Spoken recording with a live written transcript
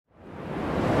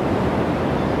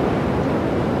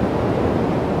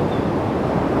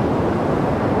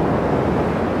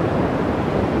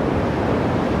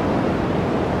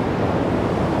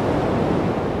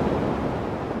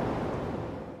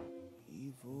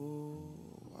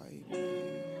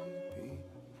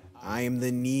I am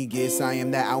the ⵏeգुs, I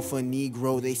am the alpha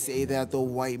Negro. They say that the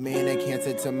white man a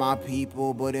cancer to my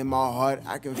people, but in my heart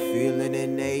I can feel an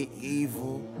innate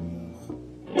evil.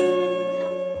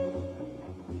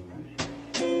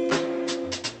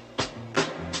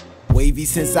 Wavy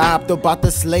since I hopped about the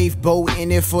slave boat,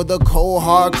 in it for the cold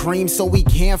hard cream so we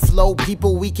can't float.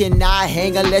 People, we cannot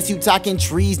hang unless you talking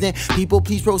treason. People,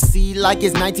 please proceed like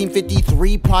it's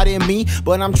 1953, pardon me,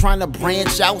 but I'm trying to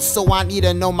branch out, so I need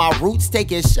to know my roots.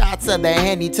 Taking shots of the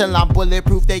handy till I'm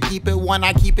bulletproof. They keep it 1,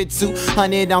 I keep it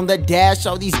 200 on the dash.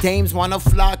 All these dames wanna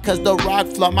fly cause the rock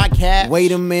flood my cat.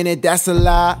 Wait a minute, that's a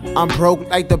lie. I'm broke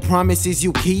like the promises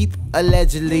you keep.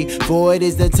 Allegedly, for it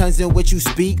is the tongues in which you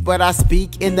speak, but I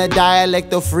speak in the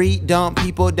dialect of freedom.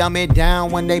 People dumb it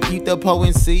down when they peep the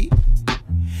potency.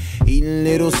 Eating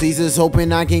Little Caesars,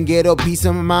 hoping I can get a piece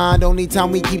of mind. Only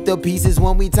time we keep the pieces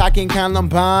when we talking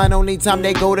Columbine. Only time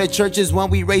they go to church is when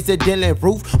we raise the Dylan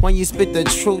roof. When you spit the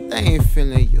truth, they ain't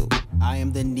feeling you. I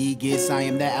am the ⵏeգुs, I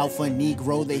am the alpha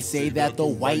Negro. They say that the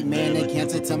white man a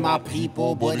cancer to my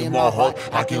people, but in my heart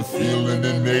I can feel an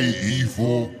innate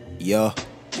evil. Yeah.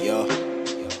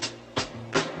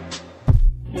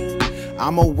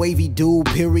 I'm a wavy dude,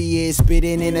 period.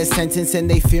 Spitting in a sentence and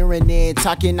they fearing it.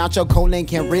 Talking out your colon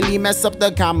can really mess up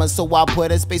the comma, so I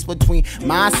put a space between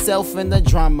myself and the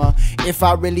drama. If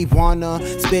I really wanna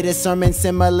spit a sermon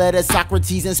similar to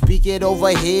Socrates and speak it over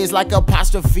his like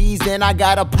apostrophes, then I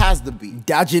gotta pass the beat.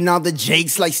 Dodging all the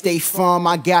jakes like stay firm.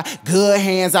 I got good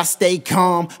hands, I stay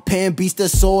calm. Pen beats the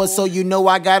sword, so you know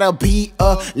I gotta be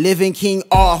a living King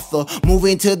Arthur.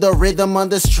 Moving to the rhythm on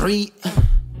the street.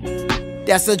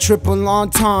 That's a triple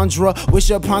entendre. Wish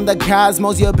upon the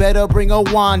cosmos, you better bring a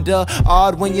wanda.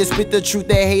 Odd when you spit the truth,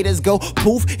 the haters go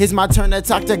poof. It's my turn to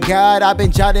talk to God. I've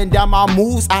been jotting down my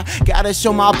moves. I gotta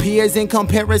show my peers in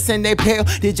comparison they pale.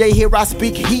 Did you hear I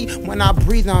speak heat? When I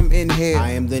breathe, I'm in here. I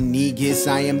am the ņeգुs,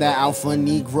 I am the alpha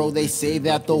Negro. They say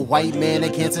that the white man a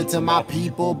cancer to my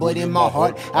people, but in my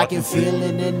heart I can feel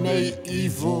an innate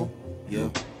evil. Yeah.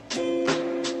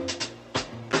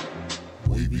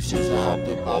 Wavy since I hopped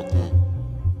about the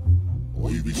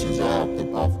Wavy since I hopped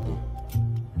about the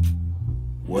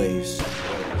waves.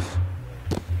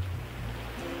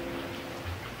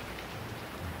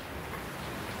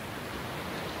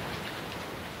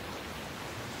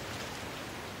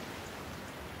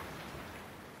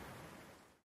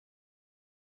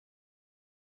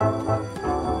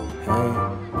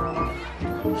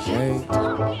 Hey.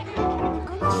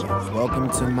 Welcome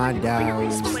to my diary.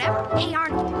 Hey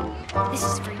Arnold, this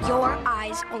is for your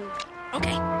eyes only.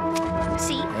 Okay.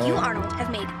 See, you Arnold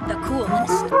have made the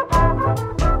coolest